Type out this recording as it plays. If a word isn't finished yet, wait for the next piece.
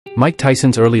Mike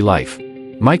Tyson's early life.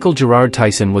 Michael Gerard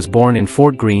Tyson was born in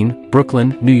Fort Greene,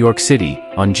 Brooklyn, New York City,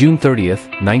 on June 30,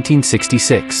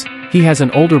 1966. He has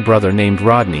an older brother named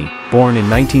Rodney, born in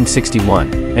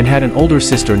 1961, and had an older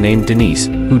sister named Denise,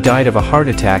 who died of a heart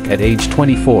attack at age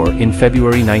 24 in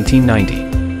February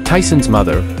 1990. Tyson's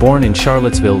mother, born in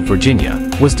Charlottesville, Virginia,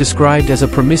 was described as a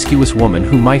promiscuous woman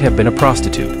who might have been a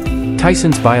prostitute.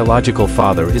 Tyson's biological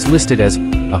father is listed as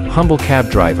a humble cab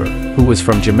driver, who was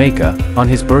from Jamaica, on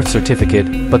his birth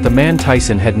certificate, but the man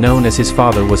Tyson had known as his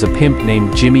father was a pimp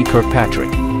named Jimmy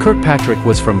Kirkpatrick. Kirkpatrick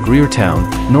was from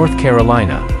Greertown, North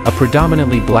Carolina, a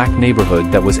predominantly black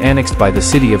neighborhood that was annexed by the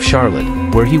city of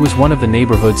Charlotte, where he was one of the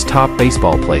neighborhood's top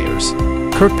baseball players.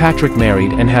 Kirkpatrick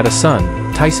married and had a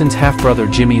son, Tyson's half-brother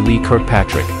Jimmy Lee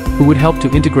Kirkpatrick, who would help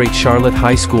to integrate Charlotte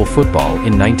high school football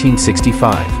in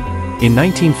 1965. In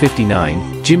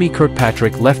 1959, Jimmy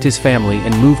Kirkpatrick left his family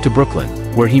and moved to Brooklyn,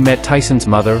 where he met Tyson's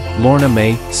mother, Lorna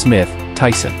Mae Smith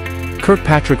Tyson.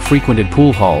 Kirkpatrick frequented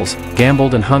pool halls,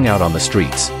 gambled and hung out on the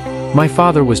streets. "My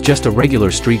father was just a regular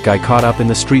street guy caught up in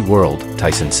the street world,"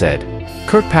 Tyson said.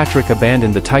 Kirkpatrick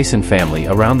abandoned the Tyson family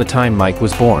around the time Mike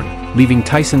was born, leaving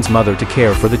Tyson's mother to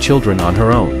care for the children on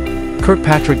her own.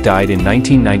 Kirkpatrick died in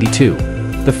 1992.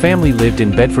 The family lived in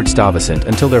Bedford-Stuyvesant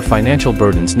until their financial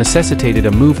burdens necessitated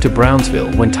a move to Brownsville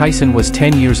when Tyson was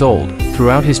 10 years old.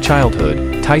 Throughout his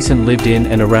childhood, Tyson lived in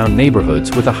and around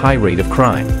neighborhoods with a high rate of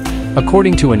crime.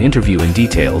 According to an interview in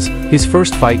details, his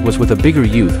first fight was with a bigger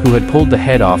youth who had pulled the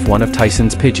head off one of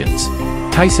Tyson's pigeons.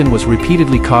 Tyson was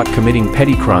repeatedly caught committing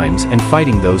petty crimes and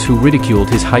fighting those who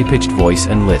ridiculed his high-pitched voice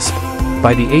and lisp.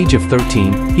 By the age of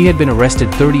 13, he had been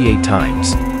arrested 38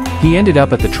 times. He ended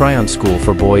up at the Tryon School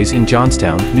for Boys in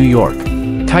Johnstown, New York.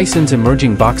 Tyson's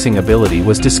emerging boxing ability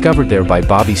was discovered there by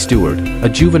Bobby Stewart, a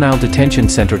juvenile detention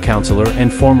center counselor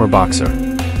and former boxer.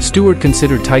 Stewart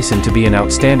considered Tyson to be an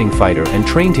outstanding fighter and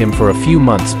trained him for a few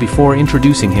months before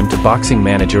introducing him to boxing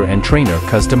manager and trainer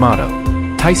Cus D'Amato.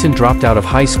 Tyson dropped out of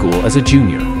high school as a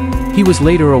junior. He was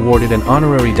later awarded an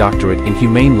honorary doctorate in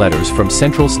humane letters from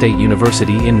Central State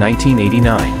University in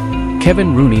 1989.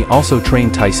 Kevin Rooney also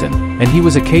trained Tyson, and he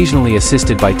was occasionally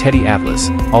assisted by Teddy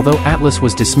Atlas, although Atlas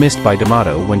was dismissed by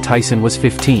D'Amato when Tyson was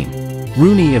 15.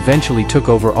 Rooney eventually took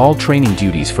over all training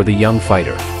duties for the young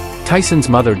fighter. Tyson's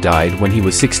mother died when he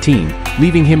was 16,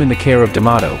 leaving him in the care of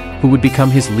D'Amato, who would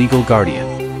become his legal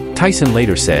guardian. Tyson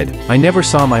later said, "I never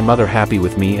saw my mother happy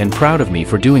with me and proud of me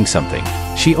for doing something.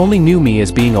 She only knew me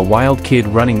as being a wild kid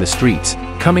running the streets,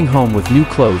 coming home with new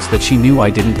clothes that she knew I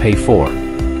didn't pay for.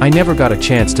 I never got a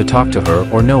chance to talk to her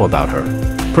or know about her.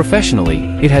 Professionally,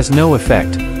 it has no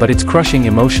effect, but it's crushing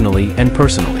emotionally and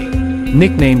personally."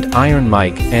 Nicknamed Iron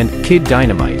Mike and Kid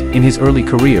Dynamite in his early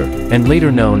career, and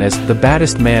later known as the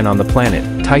baddest man on the planet,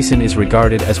 Tyson is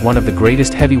regarded as one of the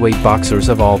greatest heavyweight boxers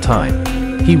of all time.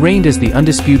 He reigned as the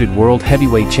undisputed world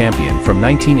heavyweight champion from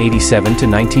 1987 to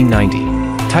 1990.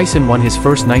 Tyson won his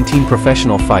first 19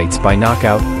 professional fights by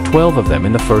knockout, 12 of them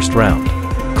in the first round.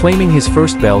 Claiming his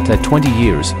first belt at 20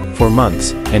 years, 4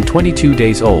 months, and 22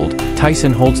 days old,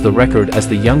 Tyson holds the record as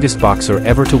the youngest boxer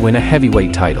ever to win a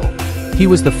heavyweight title. He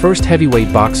was the first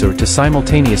heavyweight boxer to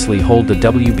simultaneously hold the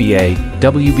WBA,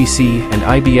 WBC, and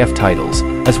IBF titles,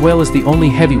 as well as the only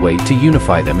heavyweight to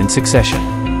unify them in succession.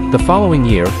 The following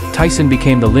year, Tyson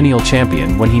became the lineal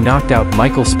champion when he knocked out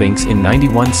Michael Spinks in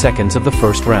 91 seconds of the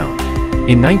first round.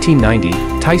 In 1990,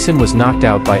 Tyson was knocked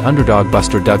out by underdog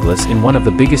Buster Douglas in one of the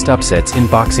biggest upsets in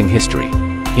boxing history.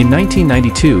 In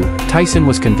 1992, Tyson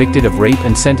was convicted of rape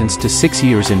and sentenced to 6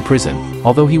 years in prison,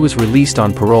 although he was released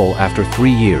on parole after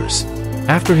 3 years.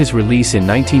 After his release in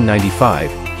 1995,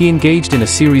 he engaged in a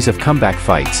series of comeback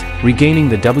fights, regaining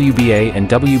the WBA and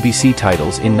WBC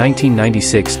titles in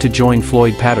 1996 to join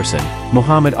Floyd Patterson,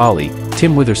 Muhammad Ali,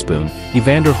 Tim Witherspoon,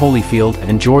 Evander Holyfield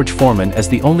and George Foreman as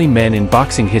the only men in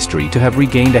boxing history to have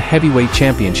regained a heavyweight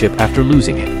championship after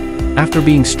losing it. After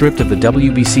being stripped of the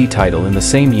WBC title in the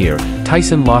same year,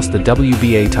 Tyson lost the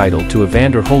WBA title to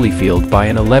Evander Holyfield by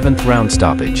an 11th round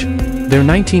stoppage. Their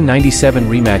 1997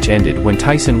 rematch ended when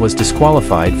Tyson was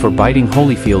disqualified for biting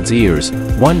Holyfield's ears,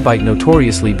 one bite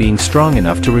notoriously being strong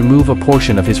enough to remove a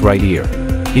portion of his right ear.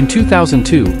 In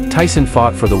 2002, Tyson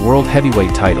fought for the world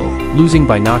heavyweight title, losing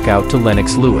by knockout to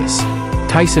Lennox Lewis.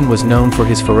 Tyson was known for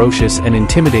his ferocious and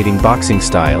intimidating boxing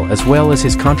style as well as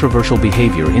his controversial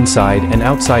behavior inside and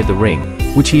outside the ring,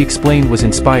 which he explained was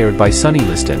inspired by Sonny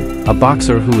Liston, a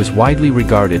boxer who is widely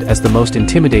regarded as the most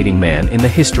intimidating man in the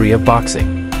history of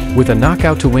boxing. With a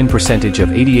knockout-to-win percentage of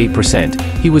 88%,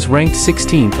 he was ranked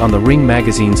 16th on the Ring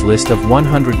magazine's list of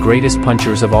 100 greatest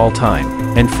punchers of all time,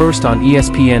 and first on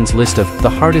ESPN's list of the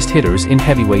hardest hitters in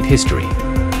heavyweight history.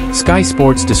 Sky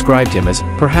Sports described him as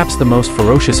perhaps the most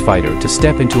ferocious fighter to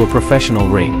step into a professional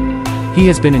ring. He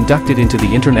has been inducted into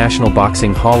the International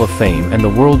Boxing Hall of Fame and the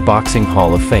World Boxing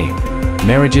Hall of Fame.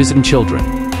 Marriages and children.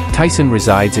 Tyson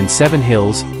resides in Seven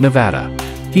Hills, Nevada.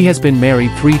 He has been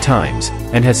married 3 times,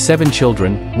 and has 7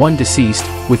 children, 1 deceased,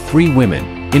 with 3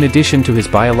 women. In addition to his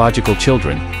biological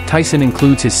children, Tyson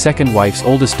includes his second wife's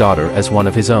oldest daughter as one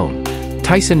of his own.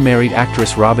 Tyson married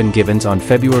actress Robin Givens on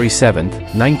February 7,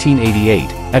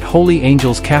 1988, at Holy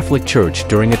Angels Catholic Church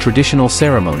during a traditional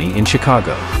ceremony in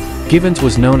Chicago. Givens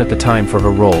was known at the time for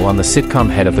her role on the sitcom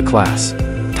Head of the Class.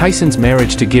 Tyson's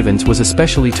marriage to Givens was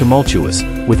especially tumultuous,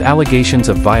 with allegations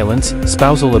of violence,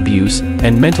 spousal abuse,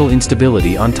 and mental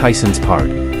instability on Tyson's part.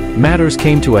 Matters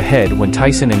came to a head when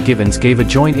Tyson and Givens gave a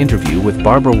joint interview with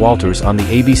Barbara Walters on the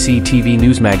ABC TV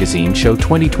news magazine show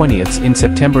 2020 in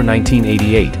September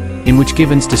 1988, in which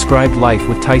Givens described life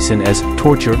with Tyson as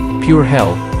torture, pure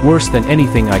hell, worse than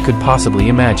anything I could possibly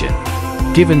imagine.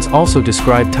 Givens also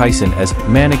described Tyson as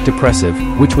manic-depressive,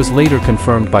 which was later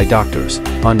confirmed by doctors,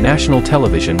 on national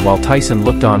television while Tyson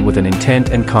looked on with an intent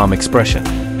and calm expression.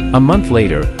 A month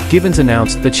later, Givens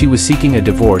announced that she was seeking a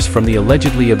divorce from the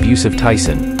allegedly abusive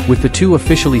Tyson, with the two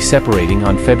officially separating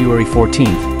on February 14,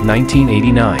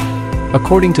 1989.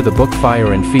 According to the book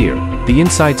Fire and Fear, the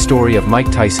inside story of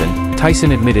Mike Tyson,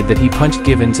 Tyson admitted that he punched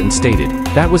Givens and stated,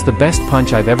 "That was the best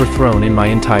punch I've ever thrown in my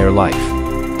entire life."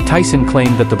 Tyson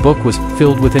claimed that the book was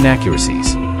filled with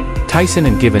inaccuracies. Tyson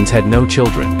and Givens had no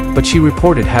children, but she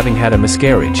reported having had a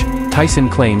miscarriage. Tyson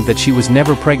claimed that she was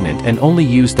never pregnant and only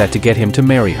used that to get him to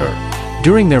marry her.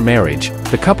 During their marriage,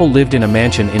 the couple lived in a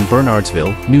mansion in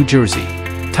Bernardsville, New Jersey.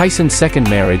 Tyson's second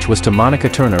marriage was to Monica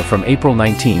Turner from April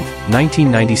 19,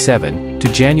 1997, to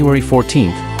January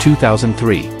 14,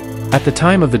 2003. At the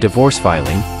time of the divorce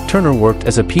filing, Turner worked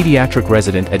as a pediatric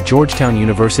resident at Georgetown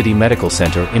University Medical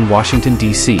Center in Washington,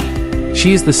 D.C.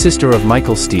 She is the sister of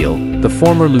Michael Steele, the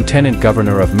former Lieutenant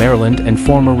Governor of Maryland and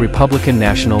former Republican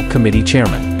National Committee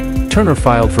Chairman. Turner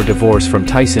filed for divorce from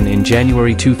Tyson in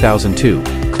January 2002,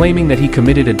 claiming that he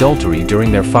committed adultery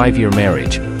during their 5-year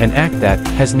marriage, an act that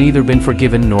has neither been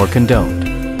forgiven nor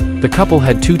condoned. The couple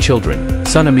had 2 children,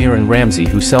 son Amir and Ramsey,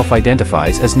 who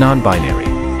self-identifies as non-binary.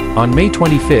 On May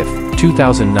 25,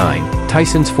 2009,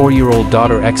 Tyson's 4-year-old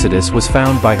daughter Exodus was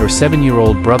found by her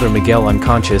 7-year-old brother Miguel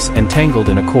unconscious and tangled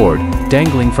in a cord,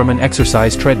 dangling from an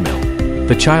exercise treadmill.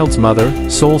 The child's mother,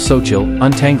 Sol Sochil,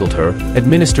 untangled her,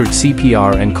 administered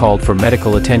CPR and called for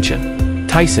medical attention.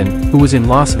 Tyson, who was in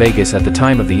Las Vegas at the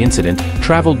time of the incident,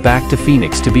 traveled back to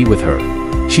Phoenix to be with her.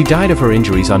 She died of her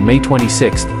injuries on May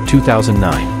 26,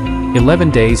 2009.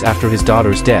 11 days after his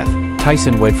daughter's death,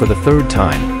 Tyson wed for the 3rd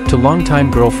time, to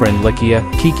longtime girlfriend Lakia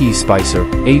Kiki Spicer,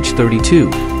 age 32,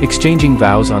 exchanging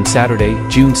vows on Saturday,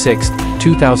 June 6,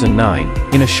 2009,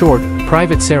 in a short,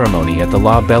 private ceremony at the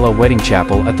La Bella Wedding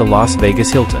Chapel at the Las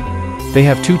Vegas Hilton. They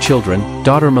have 2 children,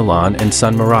 daughter Milan and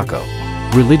son Morocco.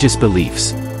 Religious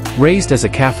beliefs. Raised as a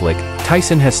Catholic,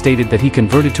 Tyson has stated that he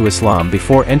converted to Islam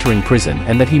before entering prison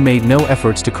and that he made no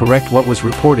efforts to correct what was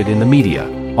reported in the media,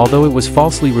 although it was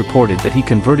falsely reported that he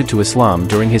converted to Islam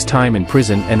during his time in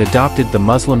prison and adopted the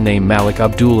Muslim name Malik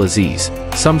Abdul Aziz.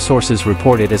 Some sources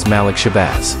report it as Malik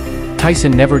Shabazz.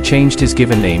 Tyson never changed his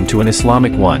given name to an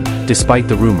Islamic one, despite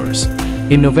the rumors.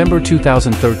 In November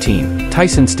 2013,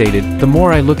 Tyson stated, "The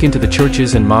more I look into the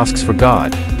churches and mosques for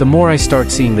God, the more I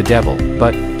start seeing the devil,"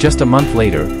 but, just a month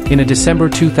later, in a December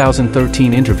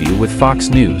 2013 interview with Fox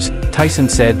News, Tyson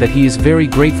said that he is very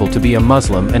grateful to be a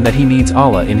Muslim and that he needs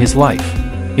Allah in his life.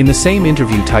 In the same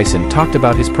interview, Tyson talked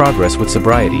about his progress with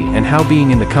sobriety and how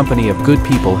being in the company of good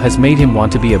people has made him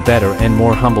want to be a better and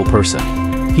more humble person.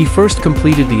 He first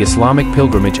completed the Islamic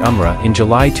pilgrimage Umrah in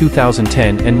July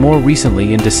 2010 and more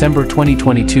recently in December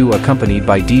 2022, accompanied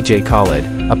by DJ Khaled,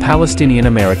 a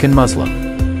Palestinian-American Muslim.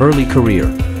 Early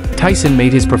career. Tyson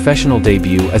made his professional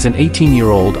debut as an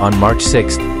 18-year-old on March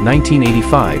 6,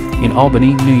 1985, in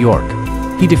Albany, New York.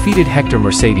 He defeated Hector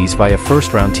Mercedes via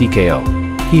first-round TKO.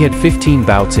 He had 15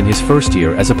 bouts in his first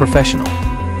year as a professional.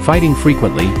 Fighting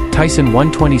frequently, Tyson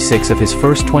won 26 of his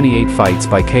first 28 fights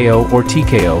by KO or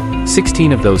TKO,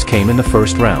 16 of those came in the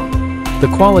first round. The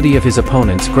quality of his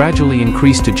opponents gradually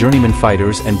increased to journeyman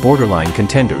fighters and borderline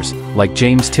contenders, like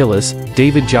James Tillis,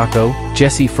 David Jocko,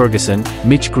 Jesse Ferguson,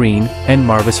 Mitch Green, and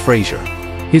Marvis Frazier.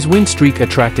 His win streak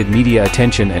attracted media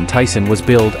attention and Tyson was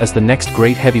billed as the next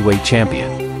great heavyweight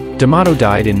champion. D'Amato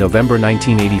died in November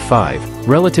 1985,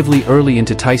 relatively early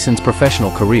into Tyson's professional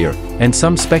career, and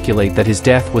some speculate that his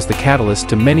death was the catalyst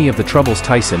to many of the troubles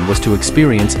Tyson was to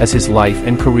experience as his life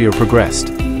and career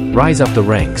progressed. Rise up the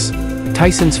ranks.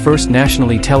 Tyson's first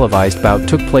nationally televised bout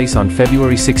took place on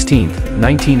February 16,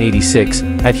 1986,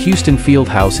 at Houston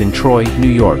Fieldhouse in Troy, New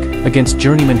York, against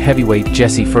journeyman heavyweight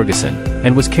Jesse Ferguson,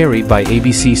 and was carried by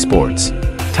ABC Sports.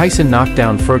 Tyson knocked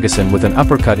down Ferguson with an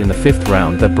uppercut in the 5th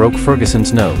round that broke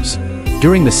Ferguson's nose.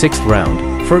 During the 6th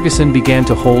round, Ferguson began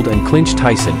to hold and clinch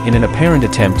Tyson in an apparent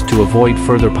attempt to avoid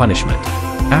further punishment.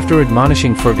 After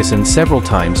admonishing Ferguson several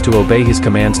times to obey his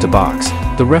commands to box,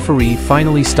 the referee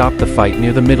finally stopped the fight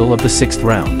near the middle of the 6th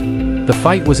round. The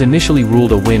fight was initially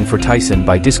ruled a win for Tyson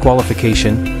by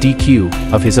disqualification,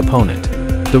 DQ, of his opponent.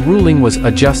 The ruling was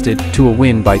adjusted to a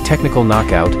win by technical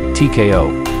knockout,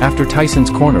 TKO, after Tyson's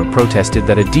corner protested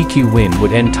that a DQ win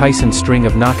would end Tyson's string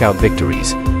of knockout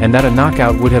victories, and that a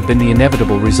knockout would have been the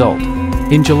inevitable result.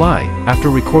 In July, after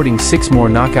recording 6 more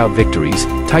knockout victories,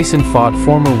 Tyson fought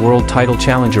former world title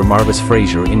challenger Marvis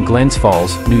Frazier in Glens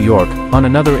Falls, New York, on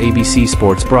another ABC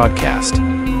Sports broadcast.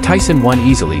 Tyson won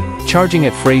easily, charging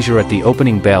at Frazier at the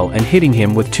opening bell and hitting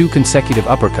him with 2 consecutive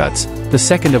uppercuts, the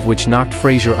second of which knocked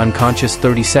Frazier unconscious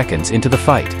 30 seconds into the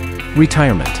fight.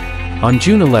 Retirement. On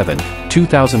June 11,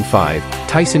 2005,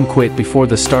 Tyson quit before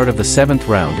the start of the 7th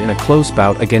round in a close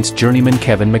bout against journeyman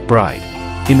Kevin McBride.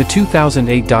 In the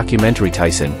 2008 documentary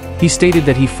Tyson, he stated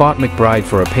that he fought McBride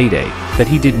for a payday, that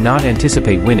he did not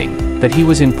anticipate winning, that he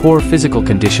was in poor physical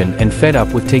condition and fed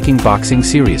up with taking boxing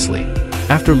seriously.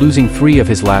 After losing 3 of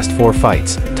his last 4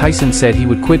 fights, Tyson said he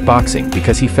would quit boxing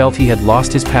because he felt he had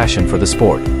lost his passion for the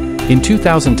sport. In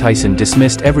 2000, Tyson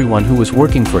dismissed everyone who was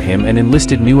working for him and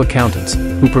enlisted new accountants,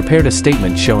 who prepared a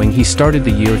statement showing he started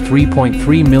the year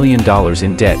 $3.3 million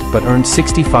in debt but earned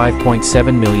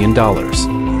 $65.7 million.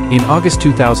 In August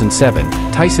 2007,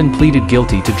 Tyson pleaded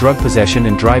guilty to drug possession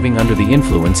and driving under the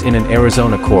influence in an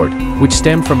Arizona court, which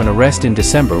stemmed from an arrest in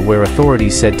December where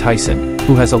authorities said Tyson,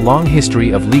 who has a long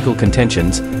history of legal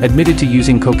contentions, admitted to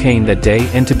using cocaine that day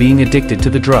and to being addicted to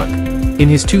the drug. In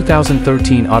his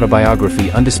 2013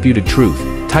 autobiography Undisputed Truth,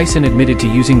 Tyson admitted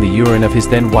to using the urine of his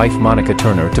then-wife Monica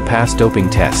Turner to pass doping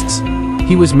tests.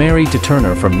 He was married to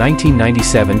Turner from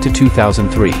 1997 to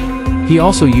 2003. He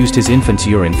also used his infant's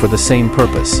urine for the same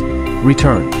purpose.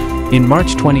 Return. In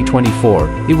March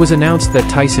 2024, it was announced that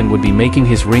Tyson would be making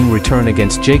his ring return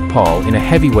against Jake Paul in a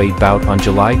heavyweight bout on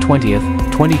July 20,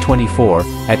 2024,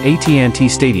 at AT&T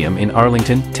Stadium in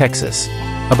Arlington, Texas.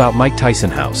 About Mike Tyson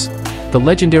House. The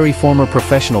legendary former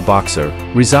professional boxer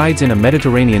resides in a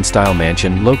Mediterranean-style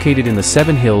mansion located in the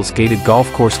Seven Hills gated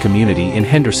golf course community in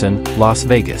Henderson, Las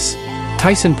Vegas.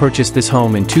 Tyson purchased this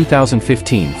home in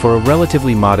 2015 for a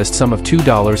relatively modest sum of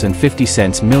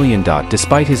 $2.50 million.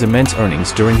 Despite his immense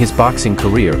earnings during his boxing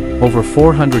career, over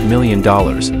 $400 million,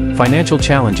 financial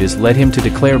challenges led him to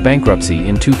declare bankruptcy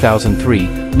in 2003,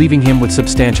 leaving him with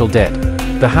substantial debt.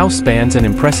 The house spans an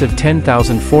impressive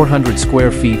 10,400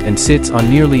 square feet and sits on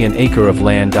nearly an acre of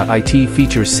land. It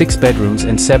features 6 bedrooms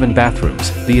and 7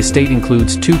 bathrooms. The estate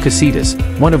includes 2 casitas,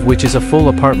 one of which is a full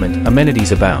apartment.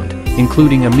 Amenities abound,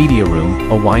 including a media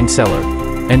room, a wine cellar,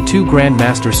 and 2 Grand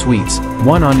Master suites,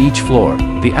 one on each floor.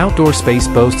 The outdoor space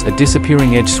boasts a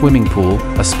disappearing edge swimming pool,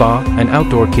 a spa, an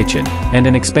outdoor kitchen, and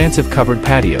an expansive covered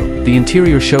patio. The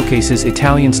interior showcases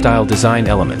Italian-style design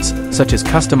elements, such as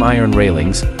custom iron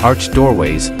railings, arched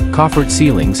doorways, coffered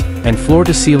ceilings, and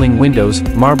floor-to-ceiling windows.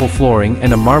 Marble flooring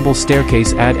and a marble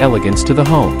staircase add elegance to the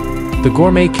home. The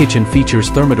gourmet kitchen features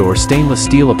Thermador stainless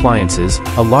steel appliances,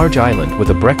 a large island with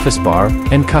a breakfast bar,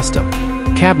 and custom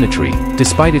cabinetry.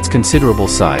 Despite its considerable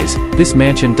size, this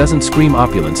mansion doesn't scream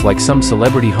opulence like some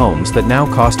celebrity homes that now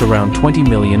cost around $20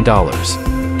 million.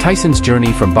 Tyson's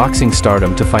journey from boxing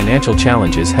stardom to financial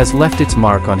challenges has left its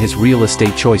mark on his real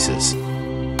estate choices.